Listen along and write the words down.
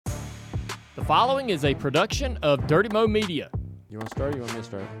The following is a production of Dirty Mo Media. You want to start or you want me to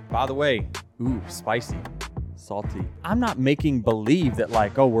start? By the way, spicy, salty. I'm not making believe that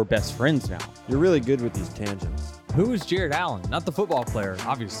we're best friends now. You're really good with these tangents. Who is Jared Allen? Not the football player,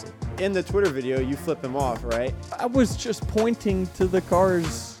 obviously. In the Twitter video, you flip him off, right? I was just pointing to the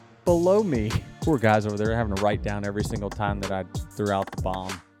cars below me. Poor guys over there having to write down every single time that I threw out the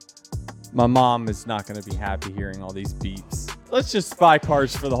bomb. My mom is not going to be happy hearing all these beeps. Let's just buy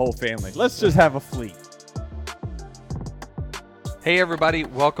cars for the whole family. Let's just have a fleet. Hey everybody,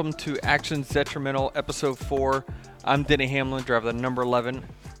 welcome to Actions Detrimental Episode 4. I'm Denny Hamlin, driver the number 11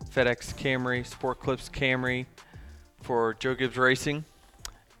 FedEx Camry, Sport Clips Camry for Joe Gibbs Racing.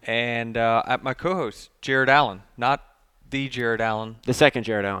 And at my co-host, Jared Allen, not the Jared Allen. The second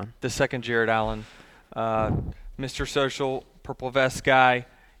Jared Allen. The second Jared Allen. Mr. Social, purple vest guy.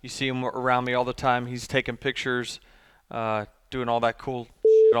 You see him around me all the time. He's taking pictures, doing all that cool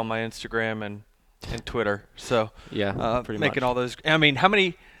shit on my Instagram and Twitter. So yeah, pretty making much. all those. I mean, how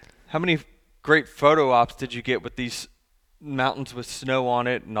many great photo ops did you get with these mountains with snow on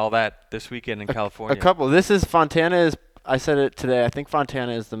it and all that this weekend in California? A couple. Fontana. I said it today. I think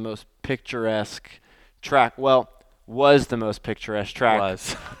Fontana is the most picturesque track. Well, was the most picturesque track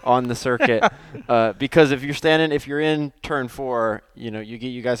on the circuit because if you're in turn 4, you get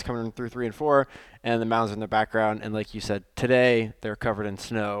you guys coming through 3 and 4, and the mountains in the background, and like you said, today they're covered in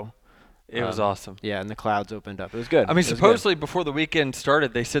snow. It was awesome. Yeah, and the clouds opened up. It was good. I mean, supposedly before the weekend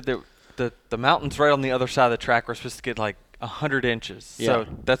started, they said that the mountains right on the other side of the track were supposed to get like 100 inches. Yeah. So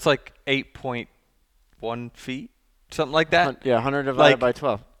that's like 8.1 feet, something like that. Yeah, 100 divided by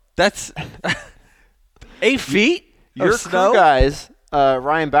 12. That's 8 feet. Your crew guys,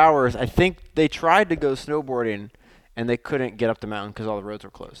 Ryan Bowers, I think they tried to go snowboarding, and they couldn't get up the mountain because all the roads were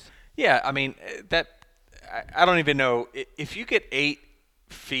closed. Yeah, I mean, I don't even know. If you get 8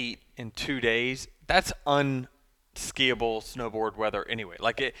 feet in 2 days, that's unskiable snowboard weather anyway.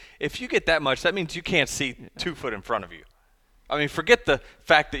 Like, if you get that much, that means you can't see 2 foot in front of you. I mean, forget the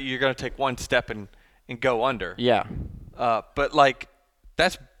fact that you're going to take one step and go under. Yeah. But, like,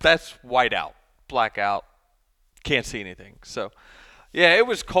 that's white out, blackout. Can't see anything. So, yeah, it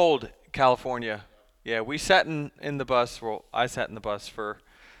was cold in California. Yeah, we sat in the bus. Well, I sat in the bus for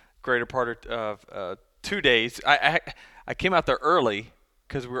greater part of 2 days. I came out there early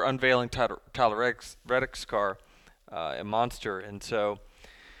because we were unveiling Tyler Reddick's car in Monster. And so,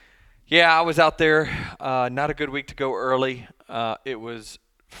 yeah, I was out there. Not a good week to go early. It was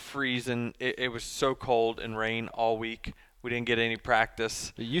freezing. It was so cold and rain all week. We didn't get any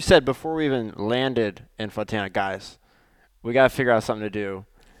practice. You said before we even landed in Fontana, guys, we got to figure out something to do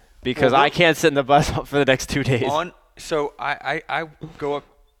because I can't sit in the bus for the next 2 days. So I go up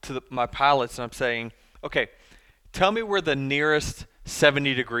to my pilots and I'm saying, okay, tell me where the nearest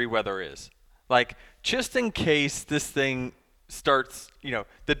 70-degree weather is. Like, just in case this thing starts,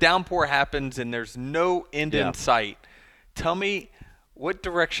 the downpour happens and there's no end in sight. Tell me what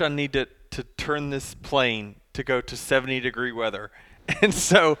direction I need to turn this plane to go to 70-degree weather. And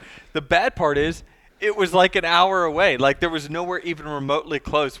so the bad part is it was like an hour away. Like, there was nowhere even remotely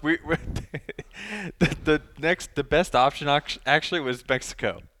close. The best option actually was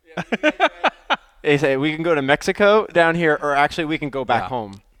Mexico. They say we can go to Mexico down here, or actually we can go back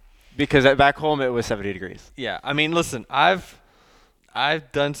home because back home it was 70 degrees. Yeah, I mean, listen, I've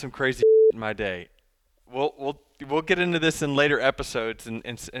done some crazy in my day. We'll get into this in later episodes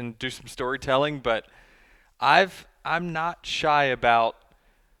and do some storytelling, but I'm not shy about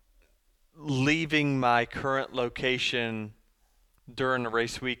leaving my current location during the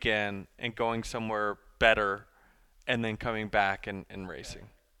race weekend and going somewhere better and then coming back and racing.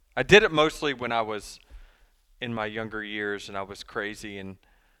 I did it mostly when I was in my younger years and I was crazy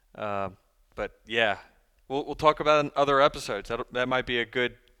but yeah, we'll talk about it in other episodes. That might be a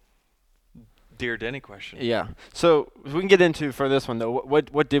good Dear Denny question. Yeah. So we can get into for this one though.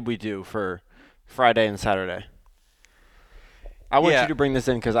 What did we do for Friday and Saturday? I want you to bring this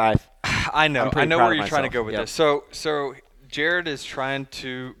in because I know where you're trying to go with Yep. this. So Jared is trying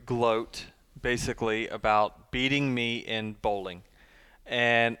to gloat basically about beating me in bowling,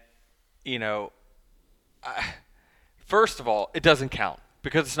 and first of all, it doesn't count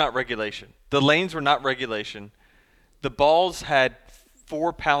because it's not regulation. The lanes were not regulation. The balls had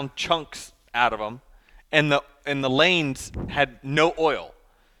 4-pound chunks out of them, and the lanes had no oil.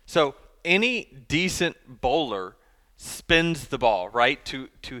 So any decent bowler spins the ball, right, to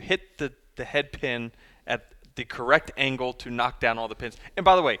hit the head pin at the correct angle to knock down all the pins. And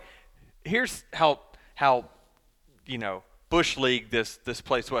by the way, here's how Busch League this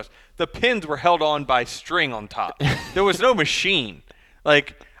place was. The pins were held on by string on top. There was no machine.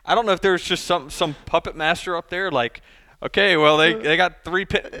 Like, I don't know if there's just some puppet master up there, like, okay, well they got 3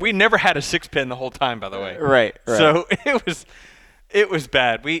 pin. We never had a 6 pin the whole time, by the way. Right. So it was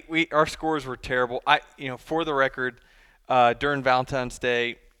bad. Our scores were terrible. For the record, during Valentine's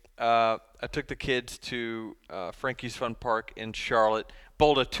Day, I took the kids to Frankie's Fun Park in Charlotte,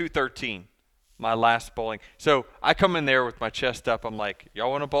 bowled a 213, my last bowling. So I come in there with my chest up. I'm like,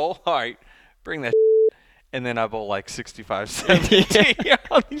 y'all want to bowl? All right, bring that. And then I bowl like 65, 70.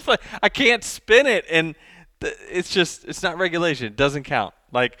 He's like, I can't spin it, and it's not regulation. It doesn't count.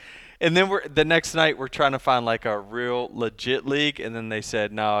 And then the next night we're trying to find like a real legit league, and then they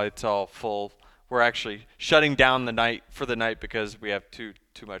said no, it's all full. We're actually shutting down the night because we have too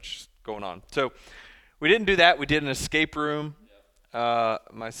much going on. So we didn't do that. We did an escape room.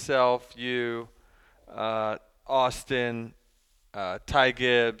 Myself, you, Austin, Ty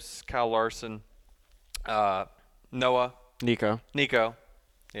Gibbs, Kyle Larson, Noah, Nico,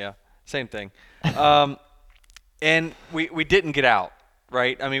 yeah, same thing. And we didn't get out,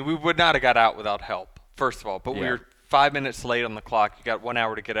 right? I mean, we would not have got out without help, first of all. But we were 5 minutes late on the clock. You got 1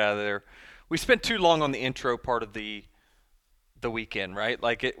 hour to get out of there. We spent too long on the intro part of the weekend, right?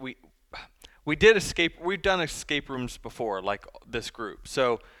 We did escape. We've done escape rooms before, like this group.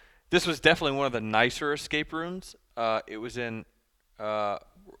 So this was definitely one of the nicer escape rooms. It was in Rancho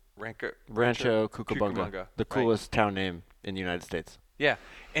Cucamonga, the coolest town name in the United States. Yeah,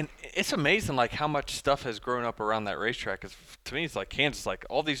 and it's amazing like how much stuff has grown up around that racetrack. 'Cause to me, it's like Kansas, like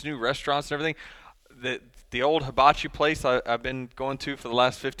all these new restaurants and everything. The old hibachi place I've been going to for the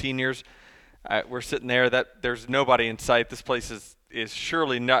last 15 years. We're sitting there. There's nobody in sight. This place is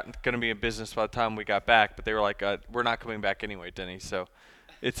surely not going to be in business by the time we got back. But they were like, we're not coming back anyway, Denny. So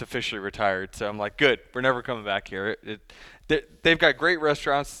it's officially retired. So I'm like, good. We're never coming back here. They've got great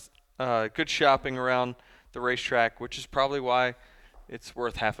restaurants, good shopping around the racetrack, which is probably why it's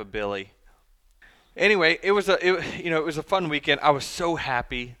worth $500 million. Anyway, it was a fun weekend. I was so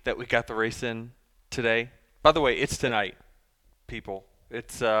happy that we got the race in today. By the way, it's tonight, people.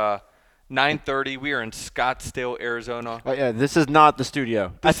 It's 9:30. We are in Scottsdale, Arizona. Oh, yeah, this is not the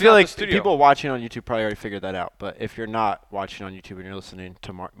studio. I feel like people watching on YouTube probably already figured that out. But if you're not watching on YouTube and you're listening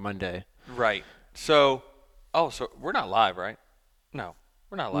to Monday. Right. So we're not live, right? No,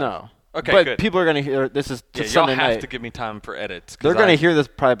 we're not live. No. Okay, but good. people are going to hear this is y'all Sunday night. have to give me time for edits. They're going to hear this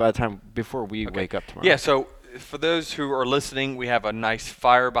probably by the time before we wake up tomorrow. Yeah, so for those who are listening, we have a nice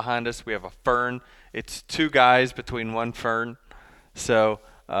fire behind us. We have a fern. It's 2 guys between 1 fern. So,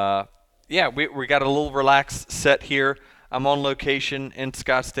 we got a little relaxed set here. I'm on location in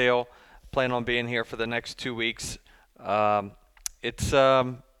Scottsdale. Plan on being here for the next 2 weeks. I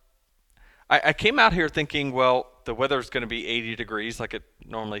came out here thinking, well, the weather's going to be 80 degrees like it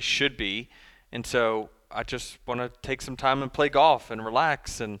normally should be. And so I just want to take some time and play golf and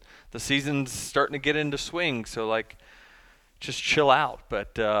relax. And the season's starting to get into swing. So, just chill out.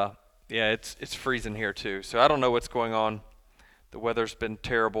 But, it's freezing here too. So I don't know what's going on. The weather's been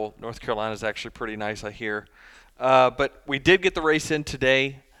terrible. North Carolina's actually pretty nice, I hear. But we did get the race in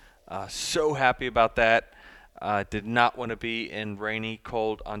today. So happy about that. Did not want to be in rainy,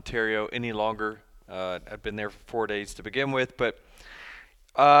 cold Ontario any longer. I've been there for 4 days to begin with, but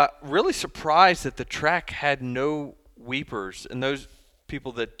really surprised that the track had no weepers. And those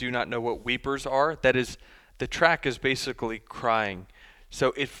people that do not know what weepers are, that is, the track is basically crying.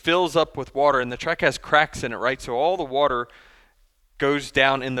 So it fills up with water, and the track has cracks in it, right? So all the water goes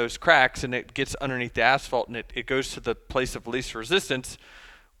down in those cracks, and it gets underneath the asphalt, and it goes to the place of least resistance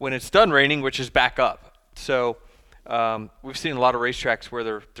when it's done raining, which is back up. So we've seen a lot of racetracks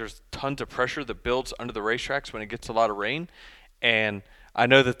where there's tons of pressure that builds under the racetracks when it gets a lot of rain, and I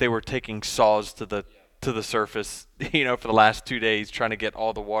know that they were taking saws to the surface, for the last 2 days trying to get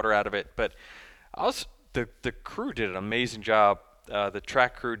all the water out of it. But the crew did an amazing job. The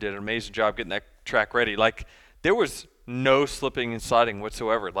track crew did an amazing job getting that track ready. There was no slipping and sliding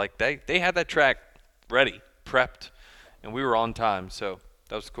whatsoever. They had that track ready, prepped, and we were on time. So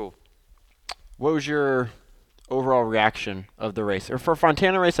that was cool. What was your overall reaction of the race? Or for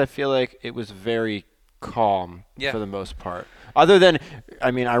Fontana race, I feel like it was very calm for the most part. Other than,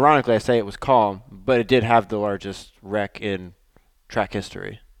 ironically, I say it was calm, but it did have the largest wreck in track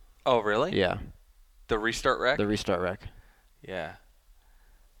history. Oh, really? Yeah. The restart wreck? The restart wreck. Yeah.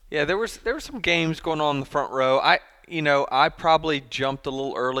 Yeah, there were some games going on in the front row. I probably jumped a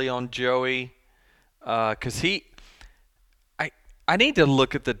little early on Joey because I need to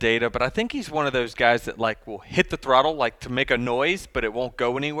look at the data, but I think he's one of those guys that will hit the throttle to make a noise, but it won't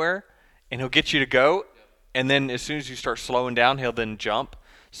go anywhere, and he'll get you to go, and then as soon as you start slowing down, he'll then jump.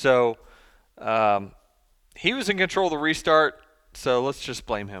 So he was in control of the restart. so let's just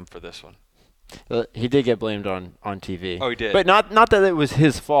blame him for this one. He did get blamed on TV. Oh, he did. But not that it was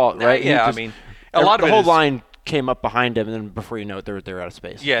his fault, right? Yeah, Just, I mean, a lot of the whole it is, line came up behind him, and then before you know it, they're out of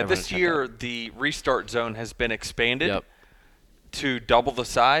space. Yeah, Everyone this year the restart zone has been expanded Yep. to double the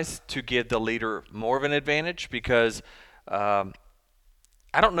size to give the leader more of an advantage because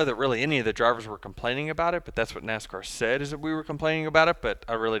I don't know that really any of the drivers were complaining about it, but that's what NASCAR said is that we were complaining about it, but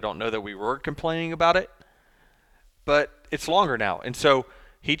I really don't know that we were complaining about it. But it's longer now. And so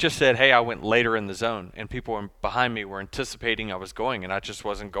he just said, hey, I went later in the zone, and people behind me were anticipating I was going, and I just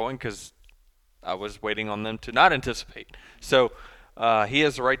wasn't going because I was waiting on them to not anticipate. So he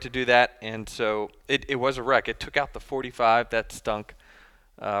has the right to do that, and so it was a wreck. It took out the 45. That stunk.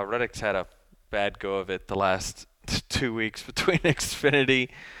 Reddick's had a bad go of it the last 2 weeks between Xfinity.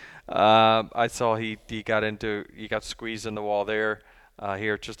 I saw he got squeezed in the wall there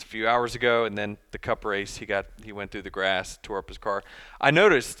here just a few hours ago, and then the Cup race he went through the grass, tore up his car. I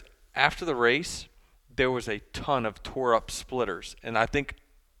noticed after the race there was a ton of tore up splitters, and I think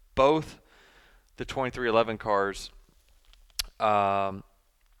both the 2311 cars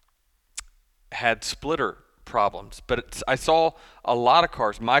had splitter problems, but I saw a lot of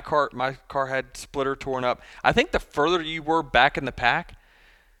cars. My car had splitter torn up. I think the further you were back in the pack,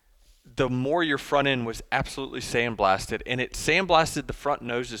 the more your front end was absolutely sandblasted, and it sandblasted the front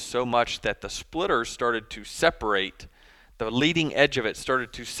noses so much that the splitters started to separate. The leading edge of it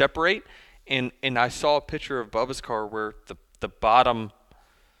started to separate, and I saw a picture of Bubba's car where the bottom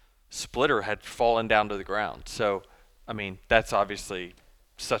splitter had fallen down to the ground. So, I mean, that's obviously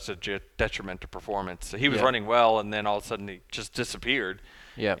such a detriment to performance. So he was running well, and then all of a sudden he just disappeared.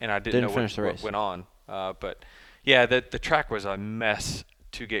 Yeah, and I didn't know what went on. But yeah, the track was a mess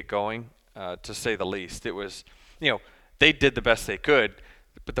to get going, to say the least. It was, they did the best they could,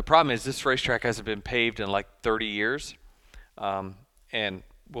 but the problem is this racetrack hasn't been paved in like 30 years, and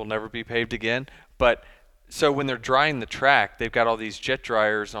will never be paved again. But so when they're drying the track, they've got all these jet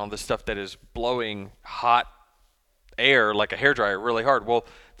dryers and all this stuff that is blowing hot air like a hairdryer really hard. Well,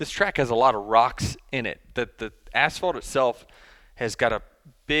 this track has a lot of rocks in it. The asphalt itself has got a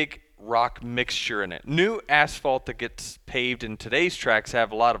big rock mixture in it. New asphalt that gets paved in today's tracks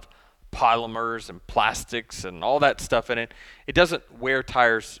have a lot of polymers and plastics and all that stuff in it. It doesn't wear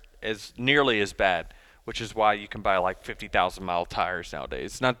tires as nearly as bad, which is why you can buy like 50,000 mile tires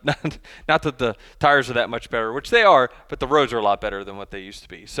nowadays. Not that the tires are that much better, which they are, but the roads are a lot better than what they used to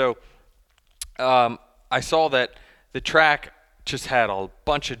be. So I saw that the track just had a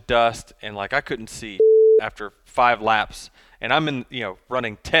bunch of dust, and like I couldn't see after 5 laps, and I'm in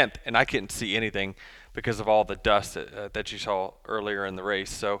running 10th, and I couldn't see anything because of all the dust that you saw earlier in the race.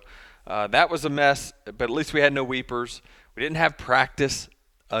 So that was a mess, but at least we had no weepers. We didn't have practice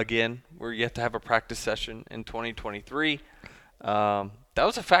again. We're yet to have a practice session in 2023. That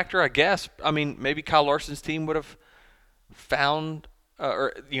was a factor, I guess. I mean, maybe Kyle Larson's team would have found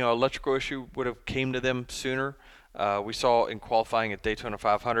electrical issue would have came to them sooner. We saw in qualifying at Daytona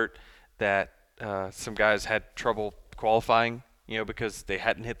 500 that some guys had trouble qualifying, because they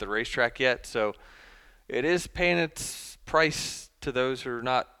hadn't hit the racetrack yet. So it is paying its price to those who are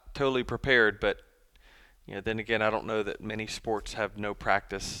not totally prepared. But then again, I don't know that many sports have no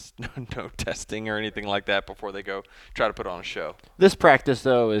practice, no testing or anything like that before they go try to put on a show. This practice,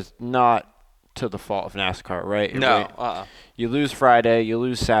 though, is not to the fault of NASCAR, right? No. You lose Friday, you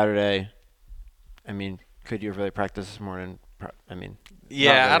lose Saturday. I mean, could you have really practiced this morning? I mean,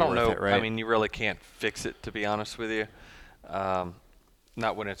 yeah, really I don't know. it, right? I mean, you really can't fix it, to be honest with you.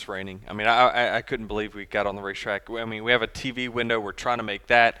 Not when it's raining. I mean, I couldn't believe we got on the racetrack. I mean, we have a TV window. We're trying to make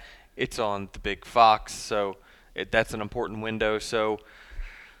that. It's on the big Fox, so that's an important window. So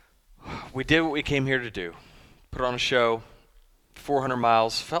we did what we came here to do. Put on a show. 400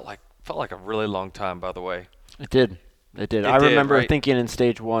 miles. Felt like a really long time, by the way. It did. I remember thinking in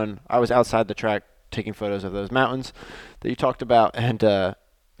stage 1, I was outside the track taking photos of those mountains that you talked about, and a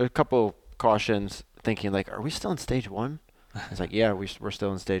couple cautions, thinking like, are we still in stage 1? I was like, yeah, we're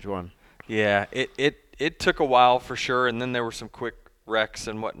still in stage 1. Yeah, it took a while for sure, and then there were some quick wrecks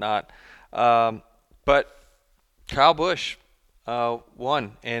and whatnot. But Kyle Busch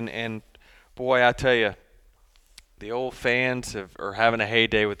won, and boy, I tell you, the old fans are having a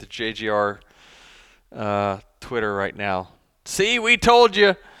heyday with the JGR Twitter right now. See, we told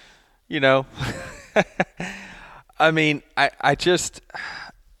you, I mean,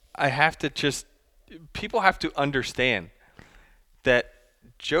 people have to understand that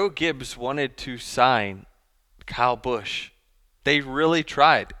Joe Gibbs wanted to sign Kyle Busch. They really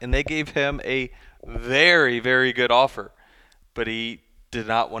tried, and they gave him a very, very good offer, but he did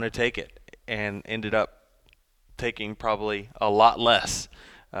not want to take it and ended up taking probably a lot less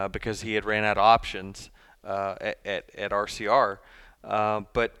because he had ran out of options at RCR.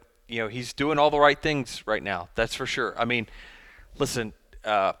 But he's doing all the right things right now. That's for sure. I mean, listen,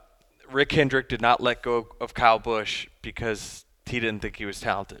 Rick Hendrick did not let go of Kyle Busch because he didn't think he was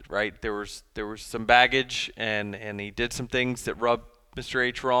talented, right? There was some baggage, and he did some things that rubbed Mr.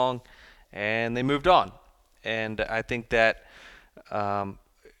 H wrong, and they moved on. And I think that, the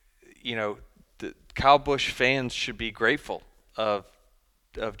Kyle Busch fans should be grateful of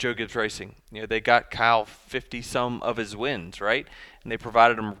Joe Gibbs Racing. They got Kyle 50-some of his wins, right? And they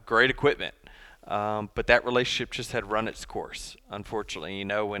provided him great equipment. But that relationship just had run its course, unfortunately.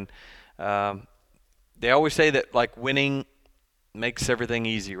 When they always say that, like, winning makes everything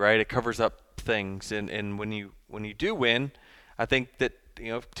easy, right? It covers up things. And when you do win, I think that,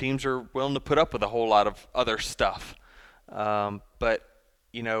 teams are willing to put up with a whole lot of other stuff. But,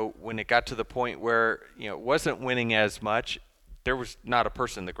 when it got to the point where, it wasn't winning as much, there was not a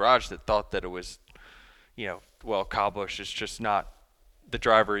person in the garage that thought that it was, Kyle Busch is just not the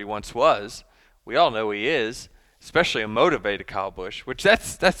driver he once was. We all know he is, especially a motivated Kyle Busch, which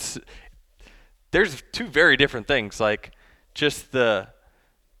there's two very different things, like just the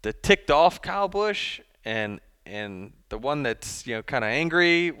ticked off Kyle Busch and the one that's kind of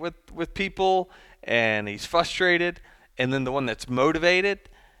angry with people and he's frustrated, and then the one that's motivated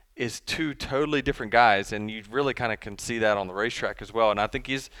is two totally different guys, and you really kind of can see that on the racetrack as well. And I think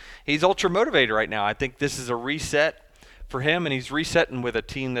he's ultra motivated right now. I think this is a reset for him, and he's resetting with a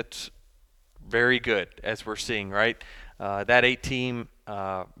team that's very good, as we're seeing, right? That 8 team,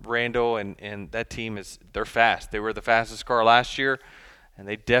 Randall and that team they're fast. They were the fastest car last year, and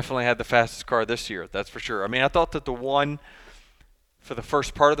they definitely had the fastest car this year. That's for sure. I mean, I thought that the one for the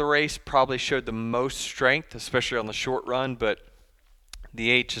first part of the race probably showed the most strength, especially on the short run, but the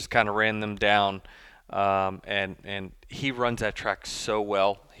 8 just kind of ran them down, and he runs that track so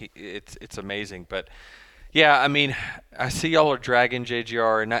well. It's amazing. But yeah, I mean, I see y'all are dragging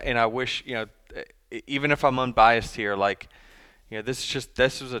JGR, and I wish, even if I'm unbiased here, like,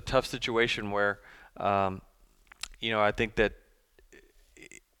 this was a tough situation where, I think that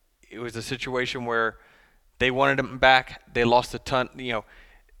it was a situation where they wanted him back. They lost a ton.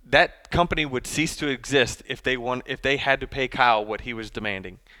 That company would cease to exist if they had to pay Kyle what he was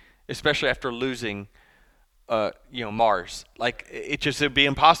demanding, especially after losing, Mars. Like, it'd be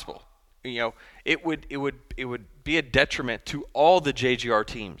impossible. It would be a detriment to all the JGR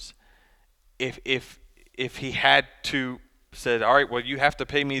teams if he had to said, all right, well, you have to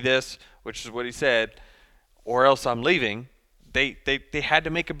pay me this, which is what he said, or else I'm leaving. They had to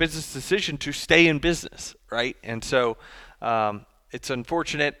make a business decision to stay in business, right? And so it's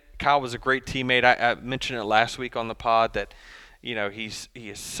unfortunate. Kyle was a great teammate. I mentioned it last week on the pod that, he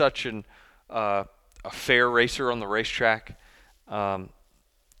is such a fair racer on the racetrack.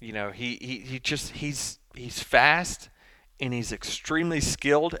 He's fast, and he's extremely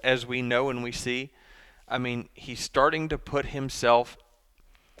skilled, as we know and we see. I mean, he's starting to put himself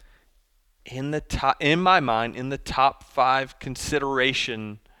in my mind, in the top 5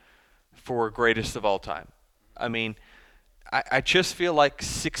 consideration for greatest of all time. I mean, I just feel like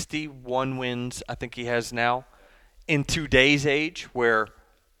 61 wins, I think he has now, in today's age, where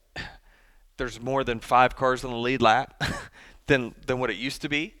there's more than 5 cars on the lead lap than what it used to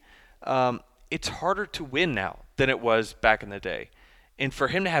be. It's harder to win now than it was back in the day. And for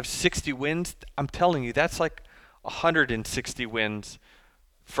him to have 60 wins, I'm telling you, that's like 160 wins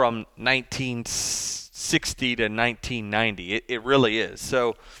from 1960 to 1990. It really is.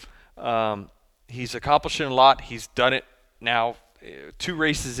 So he's accomplishing a lot. He's done it now 2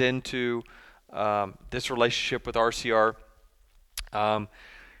 races into this relationship with RCR.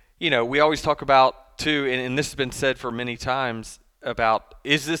 We always talk about, too, and this has been said for many times, about,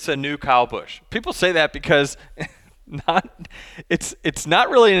 is this a new Kyle Busch? People say that because it's not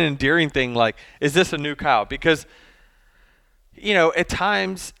really an endearing thing, like, is this a new Kyle? Because at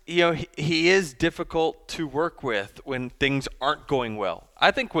times, he is difficult to work with when things aren't going well.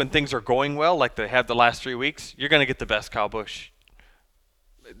 I think when things are going well, like they have the last 3 weeks, you're going to get the best Kyle Busch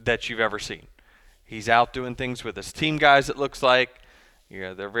that you've ever seen. He's out doing things with his team guys, it looks like.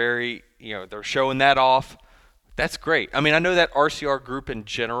 They're very, they're showing that off. That's great. I mean, I know that RCR group in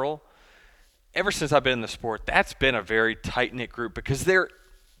general, ever since I've been in the sport, that's been a very tight-knit group because they're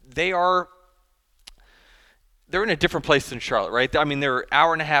in a different place than Charlotte, right? I mean, they're an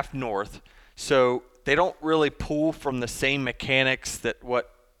hour and a half north, so they don't really pull from the same mechanics that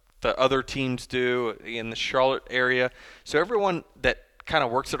what the other teams do in the Charlotte area. So everyone that kind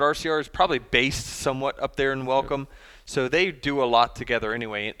of works at RCR is probably based somewhat up there in Welcome. So they do a lot together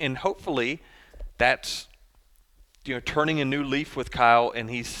anyway, and hopefully that's turning a new leaf with Kyle, and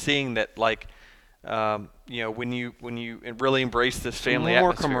he's seeing that like. When you really embrace this family more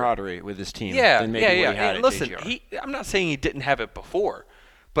atmosphere. camaraderie with his team than maybe what he had at listen, JGR. I'm not saying he didn't have it before,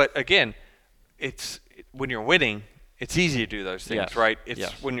 but again, it's when you're winning, it's easy to do those things, right?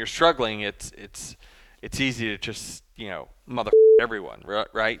 It's when you're struggling, it's easy to just mother everyone,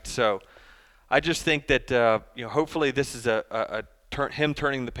 right? So I just think that hopefully this is him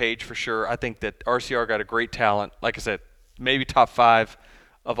turning the page for sure. I think that RCR got a great talent, like I said, maybe top 5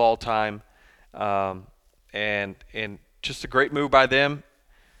 of all time. And just a great move by them.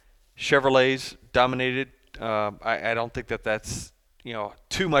 Chevrolet's dominated. I don't think that's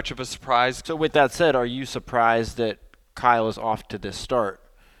too much of a surprise. So with that said, are you surprised that Kyle is off to this start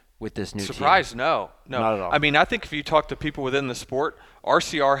with this new Surprised? team? No, not at all. I mean, I think if you talk to people within the sport,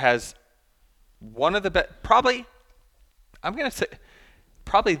 RCR has one of the best, probably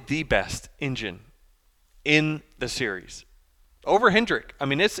the best engine in the series. Over Hendrick. I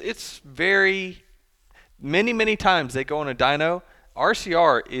mean, it's very many times they go on a dyno.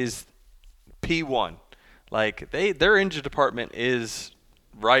 RCR is P1. Like their engine department is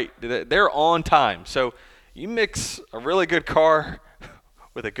right. They're on time. So you mix a really good car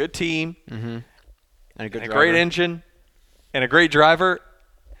with a good team and a great engine and a great driver.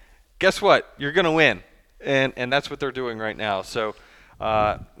 Guess what? You're gonna win, and that's what they're doing right now. So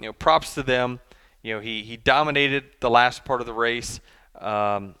props to them. He dominated the last part of the race.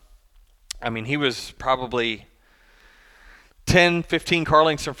 I mean, he was probably 10, 15 car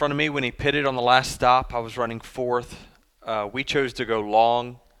lengths in front of me when he pitted on the last stop. I was running 4th. We chose to go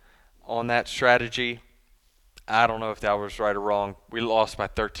long on that strategy. I don't know if that was right or wrong. We lost by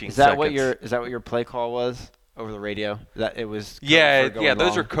 13 seconds. Is that what your play call was over the radio? That it was those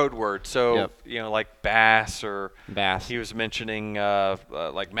long? are code words. So like Bass. He was mentioning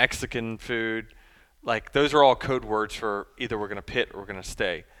like Mexican food. Like those are all code words for either we're going to pit or we're going to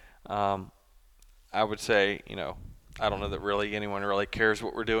stay. I would say, I don't know that really anyone really cares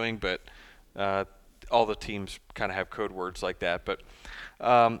what we're doing, but all the teams kind of have code words like that. But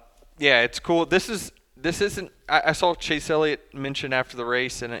it's cool. This isn't. I saw Chase Elliott mention after the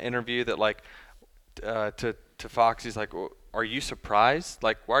race in an interview that like to Fox, he's like, well, "Are you surprised?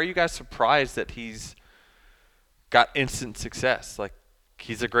 Like, why are you guys surprised that he's got instant success? Like,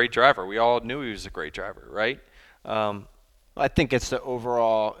 he's a great driver. We all knew he was a great driver, right?" I think it's the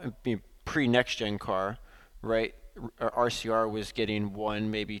overall pre-next gen car, right? RCR was getting 1,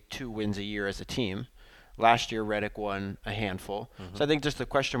 maybe 2 wins a year as a team. Last year, Reddick won a handful. Mm-hmm. So I think just the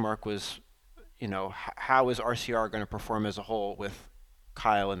question mark was, how is RCR going to perform as a whole with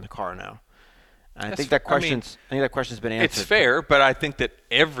Kyle in the car now? And I think that question's been answered. It's fair, but I think that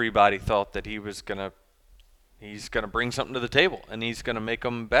everybody thought that he's going to bring something to the table, and he's going to make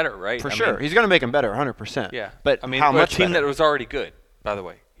them better, right? For sure. He's going to make them better, 100%. Yeah. But how much a team better? that was already good, by the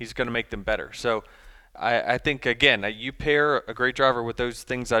way. He's going to make them better. So I think, again, you pair a great driver with those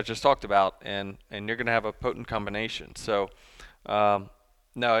things I just talked about, and you're going to have a potent combination. So,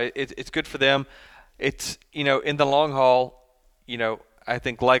 it's good for them. It's, in the long haul, I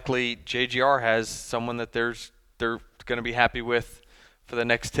think likely JGR has someone that they're going to be happy with for the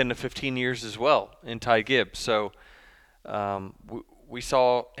next 10 to 15 years as well in Ty Gibbs. So we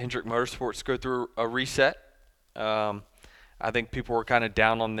saw Hendrick Motorsports go through a reset. I think people were kind of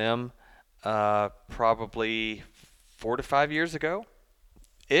down on them probably 4 to 5 years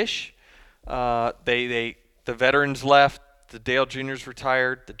ago-ish. The veterans left. The Dale Jr.'s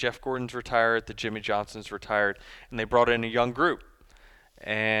retired. The Jeff Gordon's retired. The Jimmy Johnson's retired. And they brought in a young group.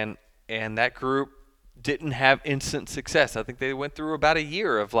 And that group didn't have instant success. I think they went through about a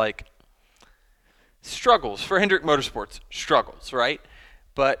year of like struggles for Hendrick Motorsports, struggles, right?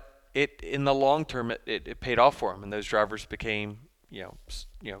 But in the long term, it paid off for them, and those drivers became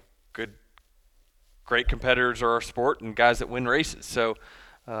good, great competitors of our sport and guys that win races. So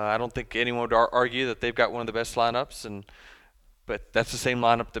I don't think anyone would argue that they've got one of the best lineups, but that's the same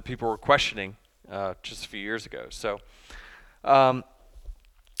lineup that people were questioning just a few years ago. So.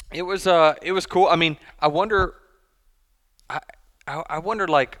 It was cool. I mean, I wonder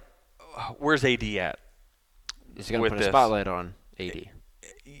like, where's AD at? Is he going to put a spotlight on AD?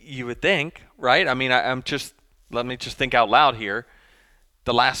 You would think, right? I mean, let me just think out loud here.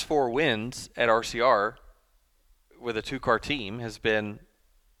 The last 4 wins at RCR with a 2-car team has been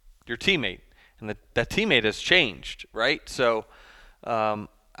your teammate, and that teammate has changed, right? So,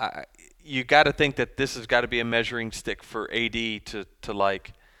 you got to think that this has got to be a measuring stick for AD to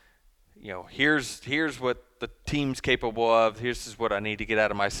like. Here's what the team's capable of. Here's what I need to get out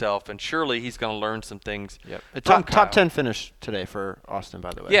of myself. And surely he's going to learn some things. Yep. Top 10 finish today for Austin,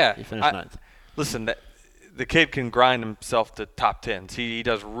 by the way. Yeah. He finished 9th. Listen, the kid can grind himself to top 10s. He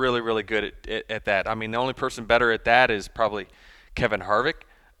does really, really good at that. I mean, the only person better at that is probably Kevin Harvick.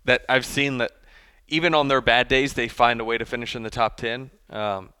 That I've seen that even on their bad days, they find a way to finish in the top 10.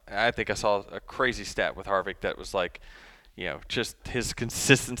 I think I saw a crazy stat with Harvick that was like, just his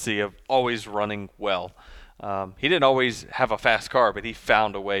consistency of always running well. He didn't always have a fast car, but he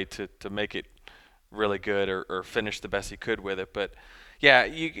found a way to make it really good or finish the best he could with it. But, yeah,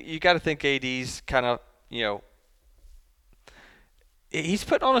 you got to think AD's kind of, he's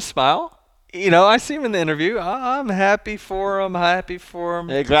putting on a smile. I see him in the interview. I'm happy for him.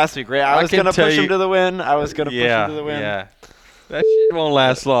 It has to be great. I was going to push him to the win. Yeah. That shit won't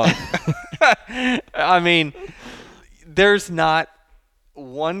last long. I mean, there's not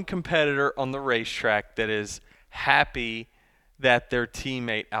one competitor on the racetrack that is happy that their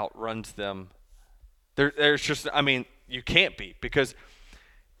teammate outruns them. There's just, I mean, you can't be because,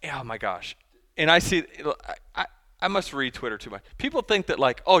 oh my gosh. And I see, I must read Twitter too much. People think that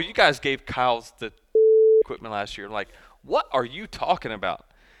like, oh, you guys gave Kyle's the equipment last year. I'm like, what are you talking about?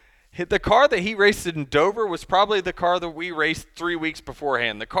 The car that he raced in Dover was probably the car that we raced 3 weeks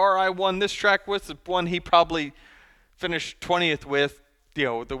beforehand. The car I won this track with, the one he probably finished 20th with,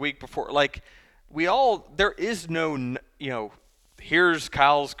 the week before. Like, there is no, here's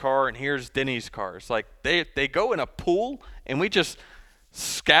Kyle's car and here's Denny's car. It's like they go in a pool and we just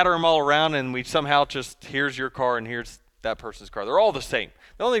scatter them all around and we somehow just, here's your car and here's that person's car. They're all the same.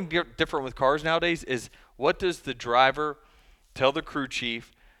 The only thing different with cars nowadays is what does the driver tell the crew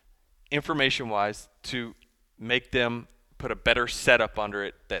chief information-wise to make them put a better setup under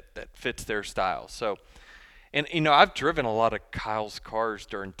it that fits their style. So, and, I've driven a lot of Kyle's cars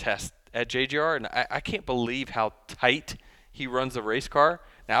during tests at JGR, and I can't believe how tight he runs the race car.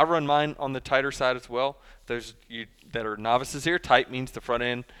 Now, I run mine on the tighter side as well. Those you that are novices here, tight means the front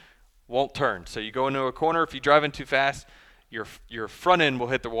end won't turn. So you go into a corner, if you're driving too fast, your front end will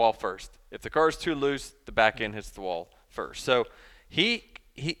hit the wall first. If the car is too loose, the back end hits the wall first. So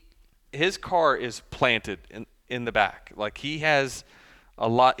his car is planted in the back. Like he has a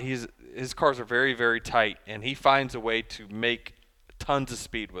lot. His cars are very, very tight, and he finds a way to make tons of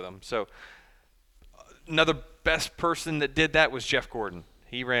speed with them. So another best person that did that was Jeff Gordon.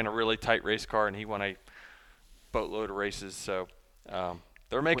 He ran a really tight race car, and he won a boatload of races. So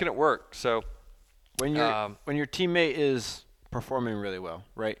they're making it work. So when your teammate is performing really well,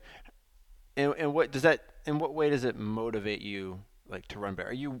 right? And what does that? In what way does it motivate you? Like to run better?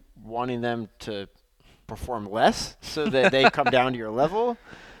 Are you wanting them to perform less so that they come down to your level?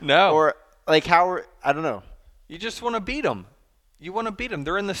 No. Or like I don't know. You just want to beat them. You want to beat them.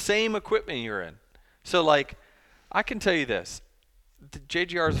 They're in the same equipment you're in. So like, I can tell you this: the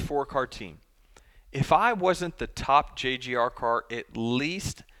JGR is a 4-car team. If I wasn't the top JGR car, at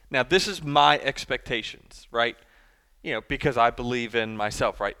least now this is my expectations, right? Because I believe in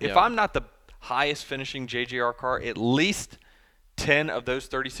myself, right? Yeah. If I'm not the highest finishing JGR car, at least 10 of those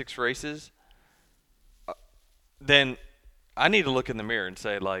 36 races, then I need to look in the mirror and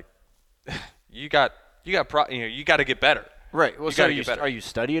say, like, you got to get better. Right. Well, so are you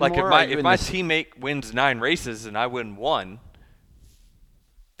studying like more? Like if my teammate wins 9 races and I win 1,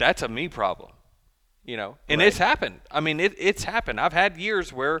 that's a me problem. And right. It's happened. I mean, it's happened. I've had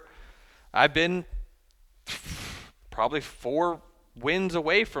years where I've been probably 4 wins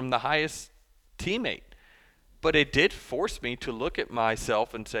away from the highest teammate. But it did force me to look at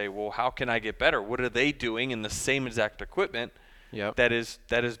myself and say, well, how can I get better? What are they doing in the same exact equipment that is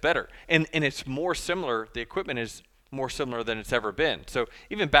better? And it's more similar. The equipment is more similar than it's ever been. So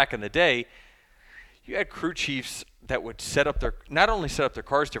even back in the day, you had crew chiefs that would not only set up their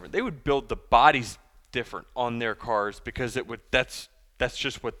cars different, they would build the bodies different on their cars because that's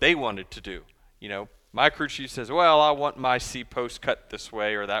just what they wanted to do. My crew chief says, well, I want my C-post cut this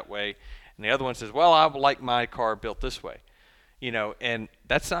way or that way. And the other one says, well, I would like my car built this way. And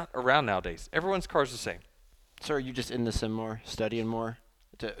that's not around nowadays. Everyone's car is the same. So are you just in the sim more, studying more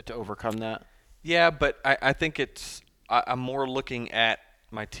to overcome that? Yeah, but I think I'm more looking at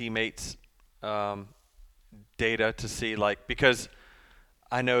my teammates' data to see, like, because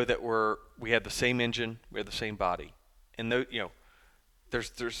I know that we had the same engine, we had the same body. And,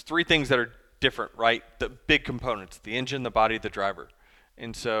 there's 3 things that are different, right? The big components, the engine, the body, the driver.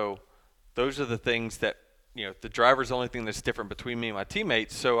 And so those are the things that, the driver's the only thing that's different between me and my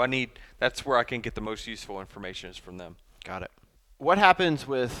teammates. So that's where I can get the most useful information is from them. Got it. What happens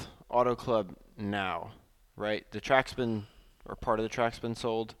with Auto Club now, right? The track's part of the track's been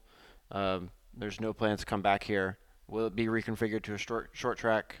sold. There's no plans to come back here. Will it be reconfigured to a short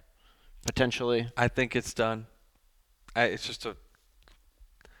track, potentially? I think it's done. It's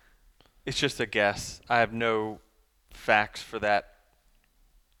it's just a guess. I have no facts for that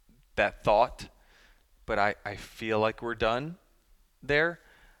thought, but I feel like we're done there.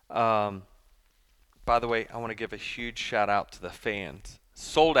 By the way, I want to give a huge shout out to the fans.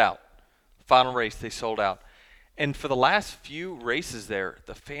 Sold out. Final race, they sold out. And for the last few races there,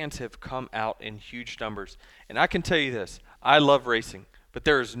 the fans have come out in huge numbers. And I can tell you this, I love racing, but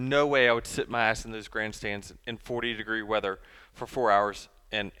there is no way I would sit my ass in those grandstands in 40-degree weather for 4 hours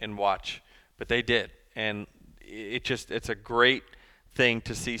and watch. But they did. And it's a great thing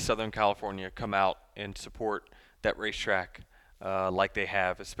to see Southern California come out and support that racetrack like they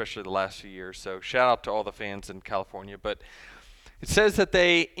have, especially the last few years. So shout out to all the fans in California. But it says that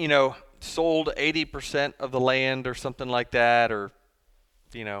they, sold 80% of the land or something like that, or,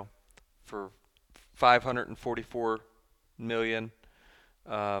 for $544 million.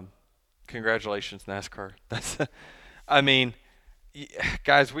 Congratulations, NASCAR.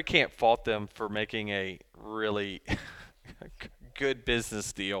 Guys, we can't fault them for making a really good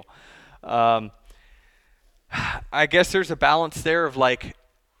business deal. I guess there's a balance there of like,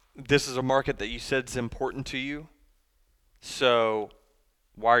 this is a market that you said is important to you, so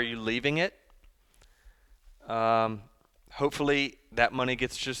why are you leaving it? Hopefully that money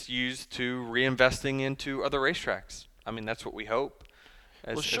gets just used to reinvesting into other racetracks. That's what we hope.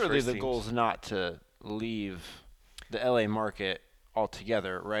 Surely the goal is not to leave the LA market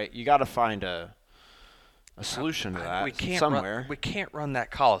altogether, right? You got to find a solution to that somewhere. We can't run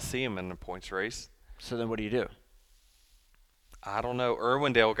that Coliseum in the points race. So then what do you do? I don't know.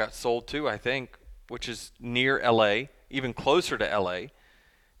 Irwindale got sold too, I think, which is near LA, even closer to LA.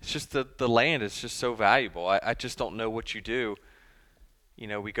 It's just the land is just so valuable. I just don't know what you do.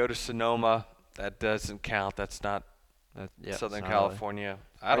 We go to Sonoma. That doesn't count. That's not Southern California.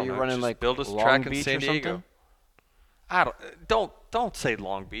 I don't know. Are you running just like build us a Long track in Beach San or Diego? something? Don't say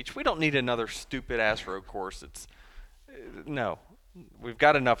Long Beach. We don't need another stupid ass road course. No. We've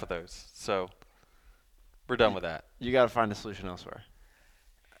got enough of those. So we're done with that. You got to find a solution elsewhere.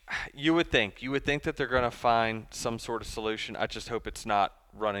 You would think that they're going to find some sort of solution. I just hope it's not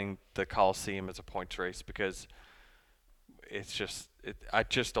running the Coliseum as a points race, because I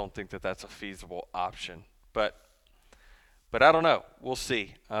just don't think that that's a feasible option. But I don't know. We'll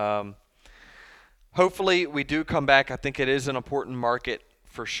see. Hopefully we do come back. I think it is an important market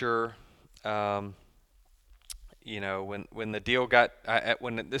for sure. When the deal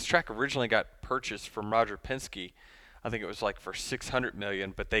when this track originally got purchased from Roger Penske, I think it was like for $600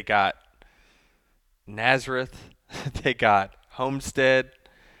 million, but they got Nazareth, they got Homestead,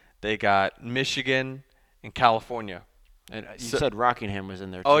 they got Michigan, and California. And you said Rockingham was in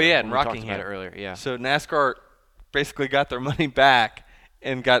there too. Oh yeah, and we Rockingham. talked about it earlier. Yeah. So NASCAR basically got their money back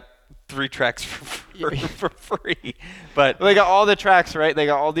and got 3 tracks for free. But they got all the tracks, right? They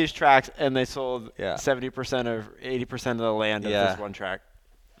got all these tracks, and they sold 70% or 80% of the land of this one track.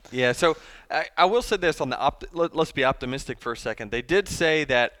 Yeah, so I will say this on the let's be optimistic for a second. They did say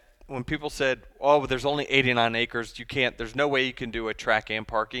that when people said, "Oh, there's only 89 acres, there's no way you can do a track and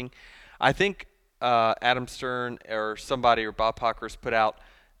parking." I think Adam Stern or somebody or Bob Pockers put out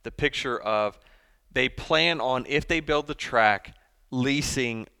the picture of they plan on, if they build the track,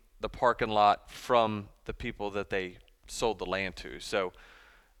 leasing the parking lot from the people that they sold the land to. So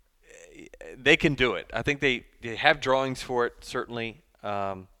they can do it. I think they have drawings for it, certainly.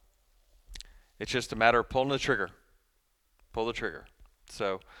 It's just a matter of pulling the trigger. Pull the trigger.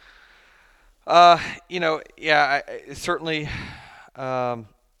 So, certainly,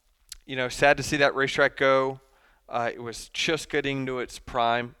 sad to see that racetrack go. It was just getting to its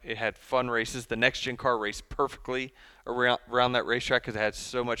prime. It had fun races. The next gen car raced perfectly around that racetrack because it had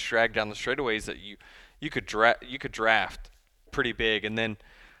so much drag down the straightaways that you could draft pretty big, and then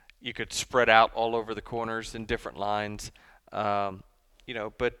you could spread out all over the corners in different lines. But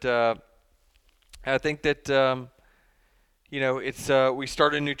I think that it's we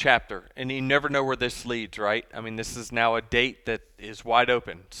start a new chapter, and you never know where this leads, right? This is now a date that is wide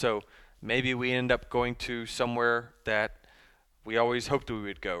open. So maybe we end up going to somewhere that we always hoped we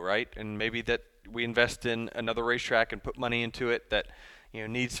would go, right? And maybe that we invest in another racetrack and put money into it that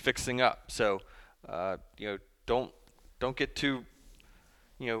needs fixing up. So don't get too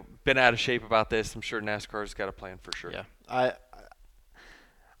bent out of shape about this. I'm sure NASCAR's got a plan for sure. Yeah,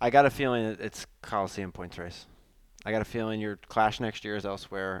 I got a feeling that it's Coliseum points race. I got a feeling your clash next year is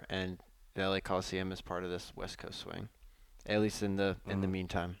elsewhere, and the LA Coliseum is part of this West Coast swing, at least in the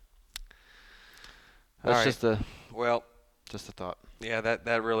meantime. That's just a thought. Yeah,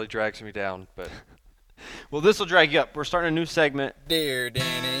 that really drags me down, but well, this will drag you up. We're starting a new segment. Dear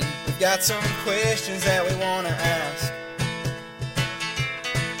Danny, we've got some questions that we want to ask.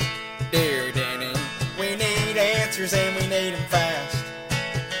 Dear answers and we need 'em fast.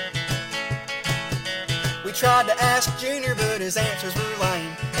 We tried to ask Junior, but his answers were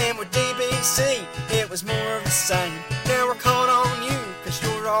lame. And with DBC, it was more of the same. Now we're calling on you, 'cause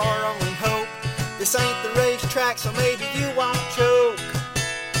you're our only hope. This ain't the racetrack, so maybe you won't choke.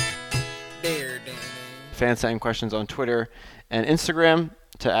 Dear Danny. Fans sending questions on Twitter and Instagram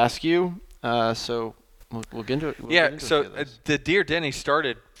to ask you. So we'll get into it. So the Dear Denny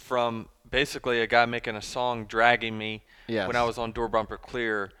started from basically a guy making a song dragging me when I was on Door Bumper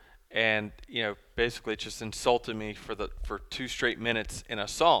Clear, and basically just insulted me for 2 straight minutes in a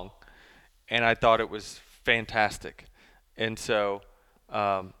song, and I thought it was fantastic. And so,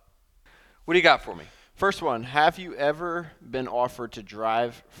 what do you got for me? First one: have you ever been offered to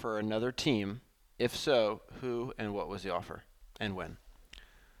drive for another team? If so, who and what was the offer, and when?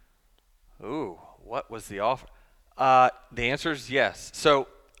 Ooh, what was the offer? The answer is yes. So,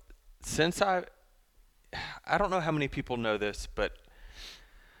 since I don't know how many people know this, but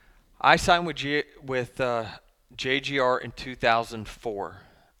I signed with JGR in 2004.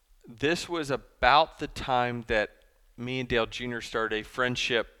 This was about the time that me and Dale Jr. started a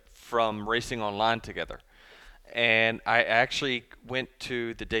friendship from racing online together. And I actually went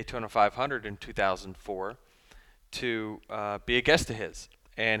to the Daytona 500 in 2004 to be a guest of his.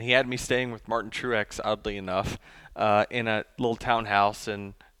 And he had me staying with Martin Truex, oddly enough, in a little townhouse,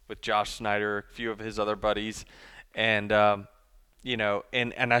 and with Josh Snyder, a few of his other buddies. And, and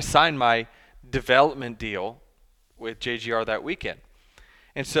I signed my development deal with JGR that weekend.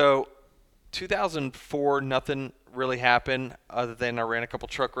 And so 2004, nothing really happened other than I ran a couple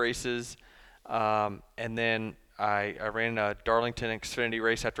truck races. And then I ran a Darlington Xfinity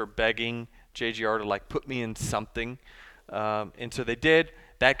race after begging JGR to put me in something. And so they did.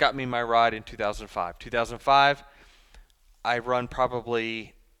 That got me my ride in 2005. 2005, I run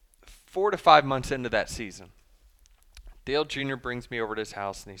probably 4 to 5 months into that season. Dale Jr. brings me over to his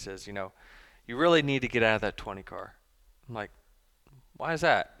house and he says, you really need to get out of that 20 car. I'm like, why is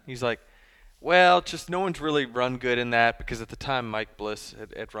that? He's like, well, just no one's really run good in that, because at the time Mike Bliss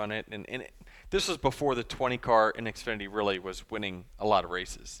had run it. And this was before the 20 car in Xfinity really was winning a lot of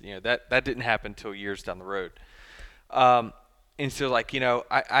races. That didn't happen until years down the road. And so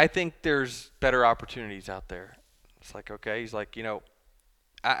I think there's better opportunities out there. It's like, okay. He's like,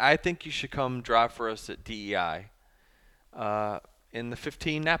 I think you should come drive for us at DEI in the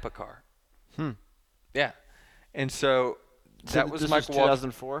 15 Napa car. Yeah. And so that was Michael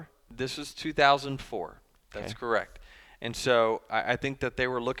 2004? This was 2004. That's correct. And so I think that they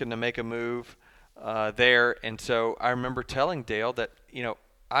were looking to make a move there. And so I remember telling Dale that,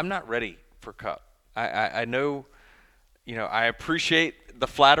 I'm not ready for Cup. I know, I appreciate the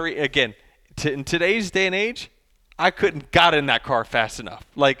flattery. Again, in today's day and age, I couldn't got in that car fast enough.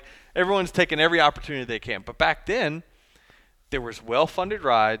 Everyone's taking every opportunity they can. But back then, there was well-funded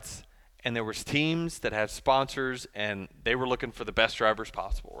rides, and there was teams that had sponsors, and they were looking for the best drivers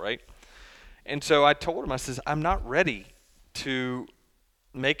possible, right? And so I told him, I says, I'm not ready to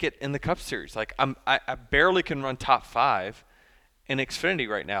make it in the Cup Series. I barely can run top 5 in Xfinity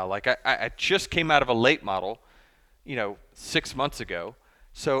right now. I just came out of a late model, 6 months ago.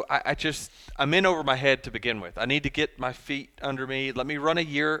 So I'm in over my head to begin with. I need to get my feet under me. Let me run a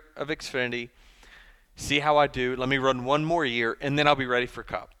year of Xfinity, see how I do. Let me run one more year, and then I'll be ready for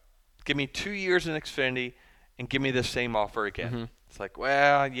Cup. Give me 2 years in Xfinity and give me the same offer again. Mm-hmm. It's like,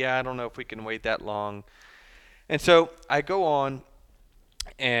 well, yeah, I don't know if we can wait that long. And so I go on,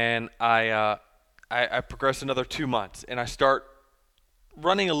 and I progress another 2 months, and I start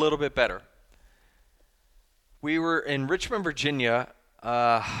running a little bit better. We were in Richmond, Virginia,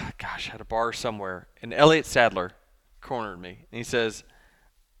 at a bar somewhere, and Elliott Sadler cornered me, and he says,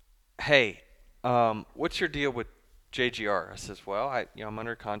 hey, what's your deal with JGR? I says, well, I'm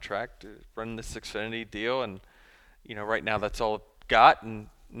under contract to run this Xfinity deal, and right now that's all I've got, and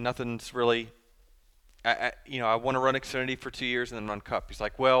nothing's really. I want to run Xfinity for 2 years and then run Cup. He's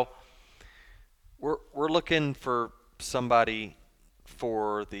like, well, we're looking for somebody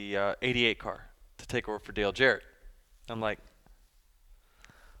for the 88 car to take over for Dale Jarrett. I'm like,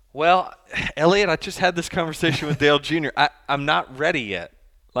 well, Elliot, I just had this conversation with Dale Jr. I'm not ready yet.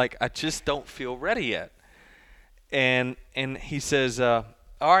 I just don't feel ready yet. And he says, all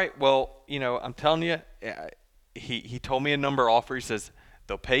right, well, I'm telling you, he told me a number offer. He says,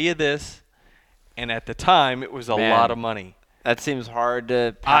 they'll pay you this. And at the time, it was a lot of money. That seems hard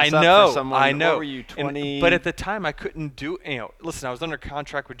to pass up for someone. I know. What were you, 20? But at the time, I couldn't do listen, I was under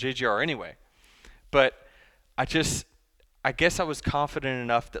contract with JGR anyway. But I guess I was confident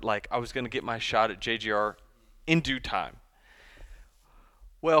enough that, I was going to get my shot at JGR in due time.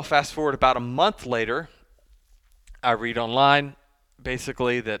 Well, fast forward about a month later, I read online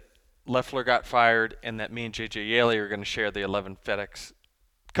basically that Leffler got fired and that me and J.J. Yaley are going to share the 11 FedEx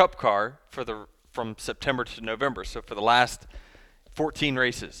Cup car from September to November, so for the last 14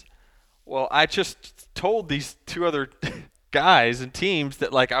 races. Well, I just told these two other guys and teams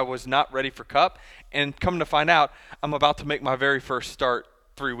that like I was not ready for Cup, and come to find out I'm about to make my very first start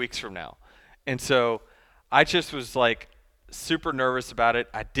 3 weeks from now. And so I just was like super nervous about it.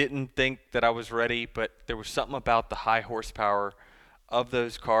 I didn't think that I was ready, but there was something about the high horsepower of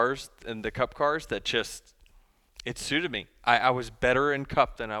those cars and the Cup cars that just it suited me. I was better in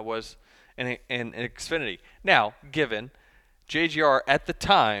Cup than I was in Xfinity. Now, given JGR at the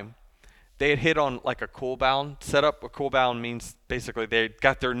time, they had hit on like a cool bound setup. A cool bound means basically they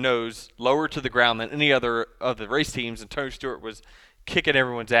got their nose lower to the ground than any other of the race teams, and Tony Stewart was kicking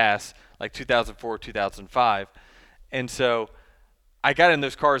everyone's ass like 2004, 2005. And so I got in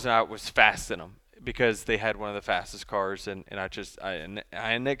those cars and I was fast in them because they had one of the fastest cars, and I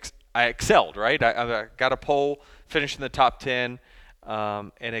excelled, right? I got a pole, finished in the top 10,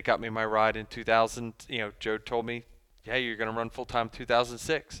 and it got me my ride in 2000. You know, Joe told me, yeah, you're going to run full-time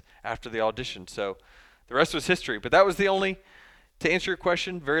 2006 after the audition. So the rest was history. But that was the only, to answer your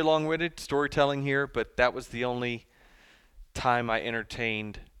question, very long-winded storytelling here, but that was the only time I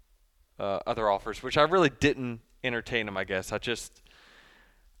entertained other offers, which I really didn't entertain them, I guess.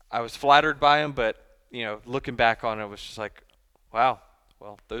 I was flattered by them, but, you know, looking back on it, was just like, wow,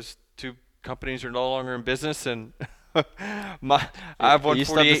 well, those two companies are no longer in business, and I've won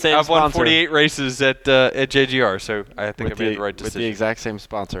 48 races at JGR, so I think I made the right decision. With the exact same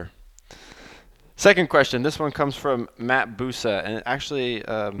sponsor. Second question. This one comes from Matt Busa, and actually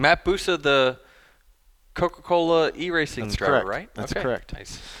Matt Busa, the Coca-Cola e-racing driver, right? That's okay. correct.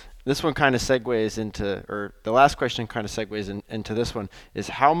 Nice. This one kind of segues into, or the last question kind of segues into this one, is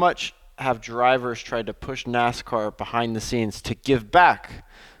how much have drivers tried to push NASCAR behind the scenes to give back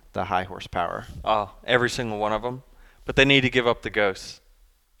the high horsepower? Oh, every single one of them. But they need to give up the ghosts.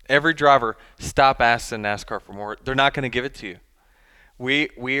 Every driver, stop asking NASCAR for more. They're not going to give it to you.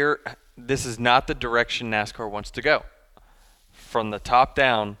 This is not the direction NASCAR wants to go. From the top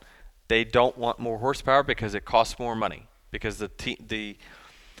down, they don't want more horsepower because it costs more money. Because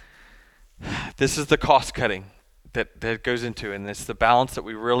this is the cost cutting that goes into, and it's the balance that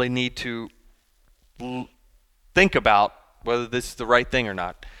we really need to think about whether this is the right thing or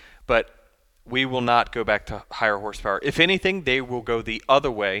not. But we will not go back to higher horsepower. If anything, they will go the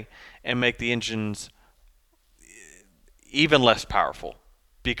other way and make the engines even less powerful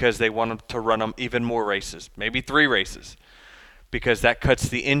because they want them to run them even more races, maybe 3 races, because that cuts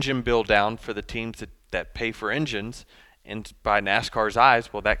the engine bill down for the teams that pay for engines. And by NASCAR's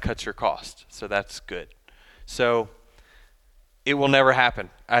eyes, well, that cuts your cost. So that's good. So it will never happen.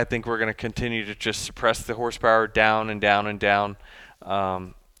 I think we're going to continue to just suppress the horsepower down and down and down.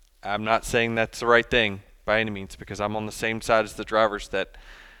 I'm not saying that's the right thing by any means, because I'm on the same side as the drivers that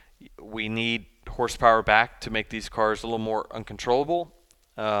we need horsepower back to make these cars a little more uncontrollable.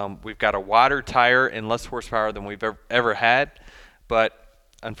 We've got a wider tire and less horsepower than we've ever had. But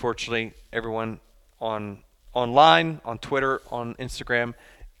unfortunately, everyone online, on Twitter, on Instagram,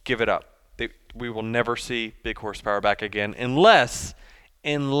 give it up. We will never see big horsepower back again unless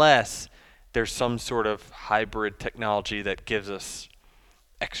there's some sort of hybrid technology that gives us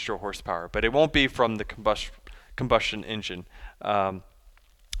extra horsepower. But it won't be from the combustion engine. They're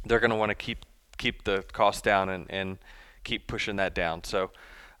going to want to keep the cost down and keep pushing that down. So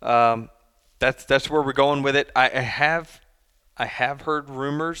that's where we're going with it. I have heard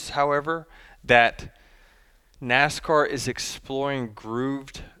rumors, however, that NASCAR is exploring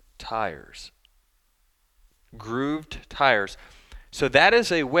grooved tires. Grooved tires. So that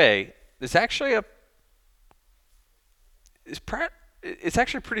is a way. It's actually it's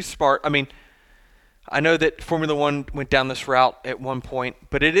actually pretty smart. I mean, I know that Formula One went down this route at one point,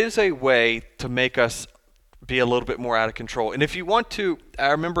 but it is a way to make us be a little bit more out of control. And if you want to, I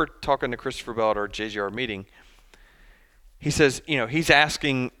remember talking to Christopher Bell at our JGR meeting. He says, he's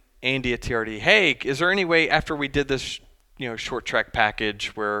asking Andy at TRD, hey, is there any way after we did this, short track package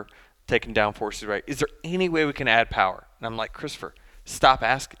where taking down forces, right? Is there any way we can add power? And I'm like, Christopher, stop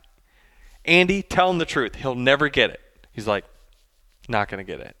asking. Andy, tell him the truth. He'll never get it. He's like, not going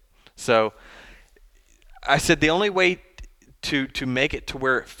to get it. So I said the only way to make it to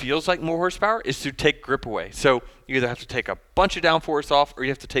where it feels like more horsepower is to take grip away. So you either have to take a bunch of downforce off or you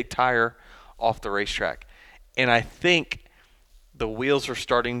have to take tire off the racetrack. And I think the wheels are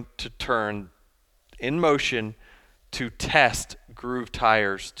starting to turn in motion to test groove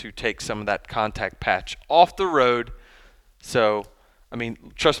tires to take some of that contact patch off the road. So, I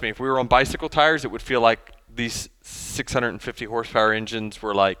mean, trust me, if we were on bicycle tires, it would feel like these 650 horsepower engines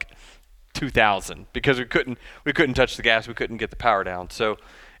were like 2,000 because we couldn't touch the gas, we couldn't get the power down. So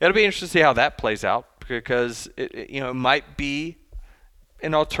it'll be interesting to see how that plays out because it might be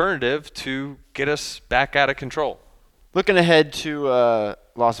an alternative to get us back out of control. Looking ahead to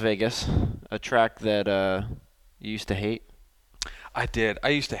Las Vegas, a track that you used to hate. I did. I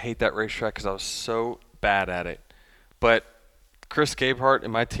used to hate that racetrack because I was so bad at it. But Chris Gabehart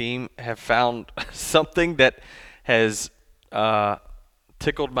and my team have found something that has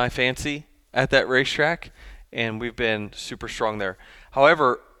tickled my fancy at that racetrack, and we've been super strong there.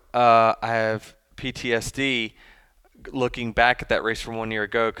 However, I have PTSD looking back at that race from 1 year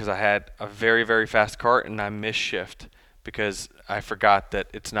ago because I had a very, very fast kart and I missed shift because I forgot that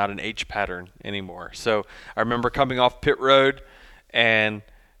it's not an H pattern anymore. So I remember coming off pit road and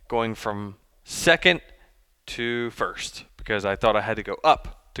going from second to first because I thought I had to go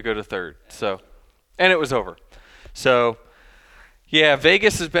up to go to third. So, and it was over. So, yeah,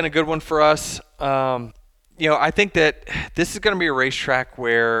 Vegas has been a good one for us. I think that this is going to be a racetrack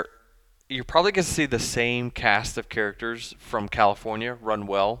where you're probably going to see the same cast of characters from California run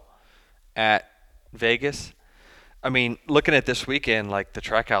well at Vegas. I mean, looking at this weekend, like the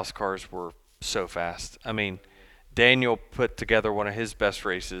Trackhouse cars were so fast. I mean, Daniel put together one of his best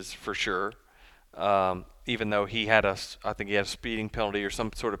races for sure. Even though I think he had a speeding penalty or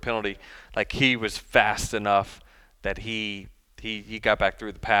some sort of penalty, like he was fast enough that he got back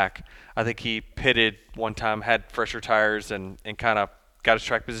through the pack. I think he pitted one time, had fresher tires, and kind of got his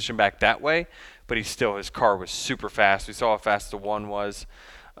track position back that way. But his car was super fast. We saw how fast the one was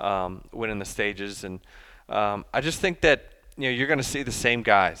winning the stages, and I just think that you're going to see the same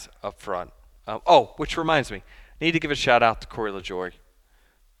guys up front. Which reminds me, need to give a shout out to Corey LaJoy.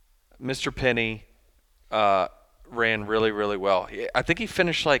 Mr. Penny ran really, really well. I think he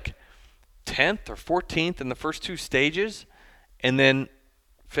finished like 10th or 14th in the first two stages and then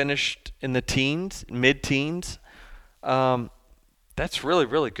finished in the teens, mid-teens. That's really,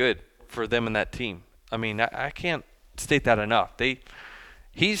 really good for them and that team. I mean, I can't state that enough.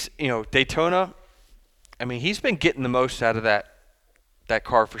 He's Daytona, I mean, he's been getting the most out of that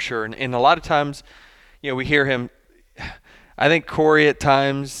car for sure. And a lot of times, we hear him. I think Corey at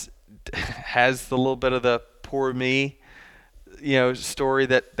times has the little bit of the poor me, story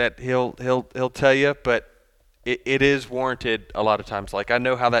that he'll tell you, but it is warranted a lot of times. Like I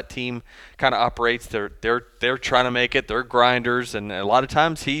know how that team kind of operates. They're trying to make it. They're grinders, and a lot of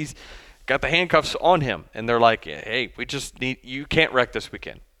times he's got the handcuffs on him, and they're like, "Hey, you can't wreck this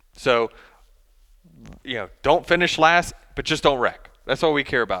weekend." So, don't finish last, but just don't wreck. That's all we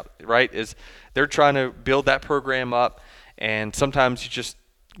care about, right? Is they're trying to build that program up, and sometimes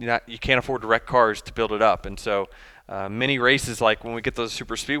you can't afford to wreck cars to build it up. And so many races, like when we get those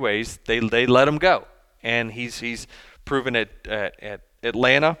super speedways, they let him go. And he's proven at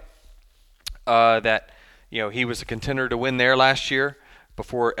Atlanta that he was a contender to win there last year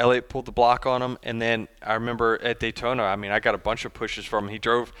before Elliott pulled the block on him. And then I remember at Daytona, I mean, I got a bunch of pushes from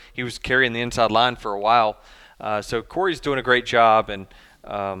him. He was carrying the inside line for a while. So Corey's doing a great job, and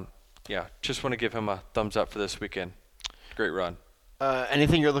just want to give him a thumbs up for this weekend. Great run.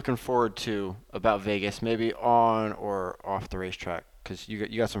 Anything you're looking forward to about Vegas, maybe on or off the racetrack? Because you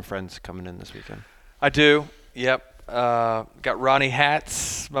got some friends coming in this weekend. I do. Yep. Got Ronnie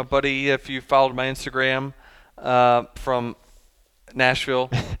Hatz, my buddy. If you followed my Instagram from Nashville,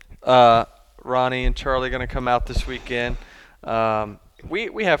 Ronnie and Charlie are going to come out this weekend.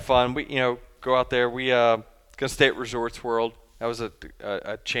 We have fun. We go out there. We going to stay at Resorts World. That was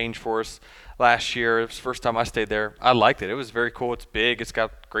a change for us last year. It was the first time I stayed there. I liked it. It was very cool. It's big. It's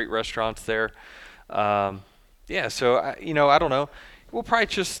got great restaurants there. So I don't know. We'll probably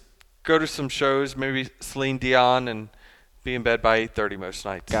just go to some shows, maybe Celine Dion, and be in bed by 8:30 most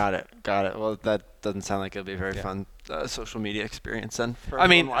nights. Got it. Well, that doesn't sound like it'll be a very fun social media experience then. I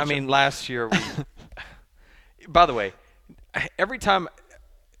mean, last year. By the way, every time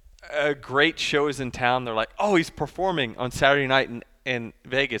a great show is in town, they're like, "Oh, he's performing on Saturday night in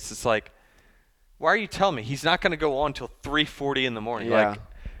Vegas." It's like, why are you telling me he's not going to go on until 3:40 in the morning?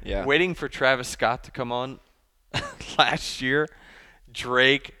 Waiting for Travis Scott to come on last year.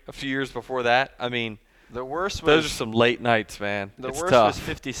 Drake a few years before that. I mean, the worst was those are some late nights, man. The it's worst tough. was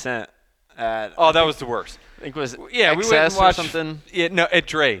 50 Cent at that was the worst. I think it was we went and or watched something. Yeah, no, at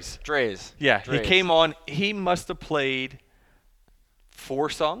Dre's. Yeah, Dre's. He came on. He must have played 4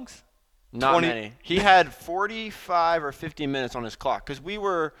 songs. Not 20. Many. He had 45 or 50 minutes on his clock because we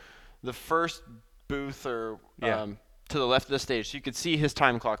were the first booth or to the left of the stage, so you could see his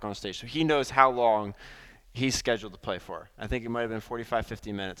time clock on stage. So he knows how long he's scheduled to play for. I think it might have been 45,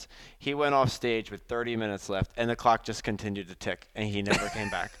 50 minutes. He went off stage with 30 minutes left, and the clock just continued to tick, and he never came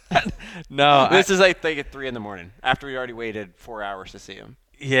back. No. This is, I think, at 3 in the morning, after we already waited 4 hours to see him.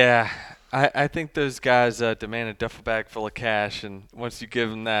 Yeah. I think those guys demand a duffel bag full of cash, and once you give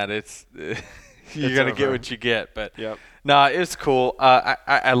them that, it's you're going to get what you get. But, no, it's cool.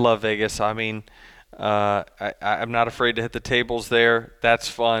 I love Vegas. I mean, I'm not afraid to hit the tables there. That's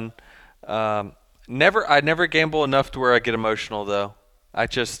fun. I never gamble enough to where I get emotional, though. I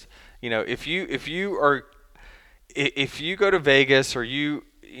just, if you go to Vegas or you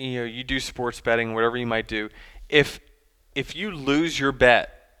do sports betting, whatever you might do, if you lose your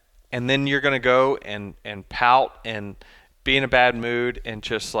bet and then you're going to go and pout and be in a bad mood and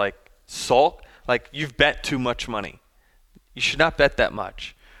just like sulk, like you've bet too much money. You should not bet that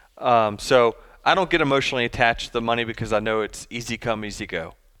much. So I don't get emotionally attached to the money because I know it's easy come, easy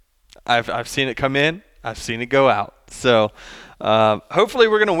go. I've seen it come in. I've seen it go out. So hopefully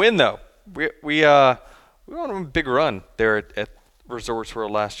we're going to win, though. We went on a big run there at Resorts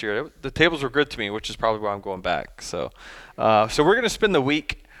World last year. The tables were good to me, which is probably why I'm going back. So we're going to spend the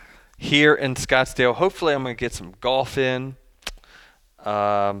week here in Scottsdale. Hopefully I'm going to get some golf in.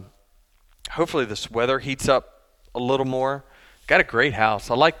 Hopefully this weather heats up a little more. Got a great house.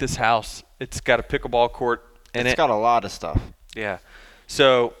 I like this house. It's got a pickleball court in it. It's got a lot of stuff. Yeah.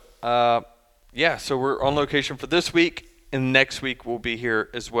 So, so we're on location for this week, and next week we'll be here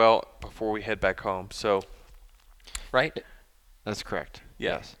as well before we head back home. So, right? That's correct.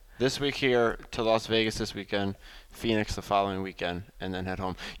 Yeah. Yes. This week here to Las Vegas this weekend, Phoenix the following weekend, and then head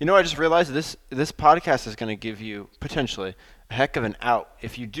home. I just realized this podcast is going to give you, potentially, a heck of an out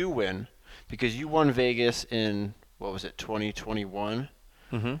if you do win, because you won Vegas in, 2021?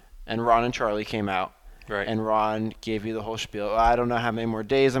 Mm-hmm. And Ron and Charlie came out. Right. And Ron gave you the whole spiel. I don't know how many more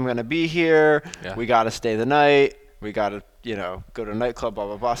days I'm going to be here. Yeah. We got to stay the night. We got to, go to a nightclub, blah,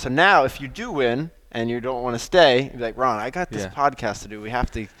 blah, blah. So now if you do win and you don't want to stay, you're like, Ron, I got this podcast to do. We have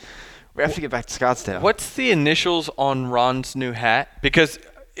to get back to Scottsdale. What's the initials on Ron's new hat? Because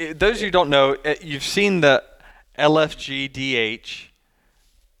those of you who don't know, you've seen the LFGDH.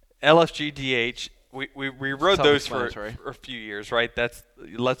 LFGDH. We rode those for a few years, right? That's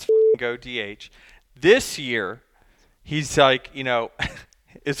let's go DH. This year, he's like,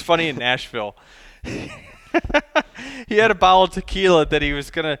 it's funny in Nashville. He had a bottle of tequila that he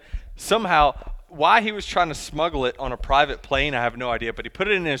was going to somehow, why he was trying to smuggle it on a private plane, I have no idea, but he put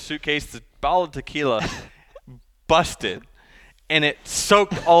it in his suitcase. The bottle of tequila busted, and it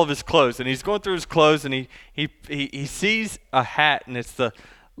soaked all of his clothes. And he's going through his clothes, and he sees a hat, and it's the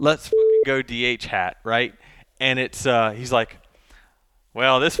let's fucking go DH hat, right? And it's he's like,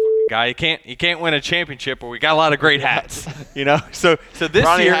 well, this guy, he can't win a championship, but we got a lot of great hats, So this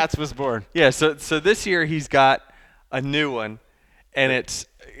Ronnie year, Hats was born. Yeah. So this year he's got a new one, and it's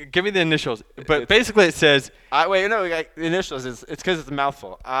give me the initials, but basically it says the initials. It's because it's a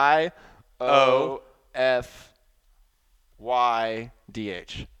mouthful. IOFYDH.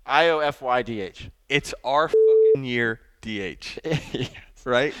 IOFYDH. It's our fucking year DH. Yes.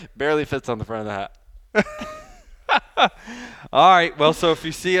 Right? Barely fits on the front of the hat. All right. Well, so if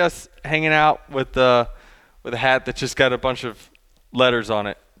you see us hanging out with a hat that just got a bunch of letters on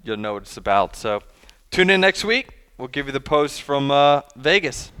it, you'll know what it's about. So tune in next week. We'll give you the post from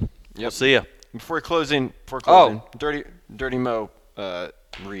Vegas. Yep. We'll see you. Before closing, Dirty Mo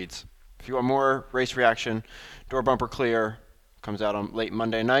reads. If you want more race reaction, Door Bumper Clear comes out on late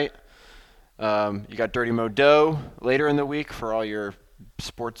Monday night. You got Dirty Mo Doe later in the week for all your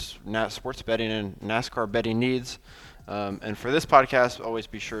sports betting and NASCAR betting needs. And for this podcast, always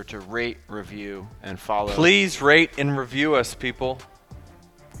be sure to rate, review, and follow. Please rate and review us, people.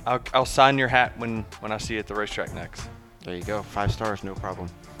 I'll sign your hat when I see you at the racetrack next. There you go. 5 stars, no problem.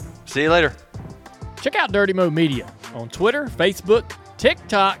 See you later. Check out Dirty Mo Media on Twitter, Facebook,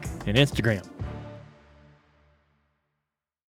 TikTok, and Instagram.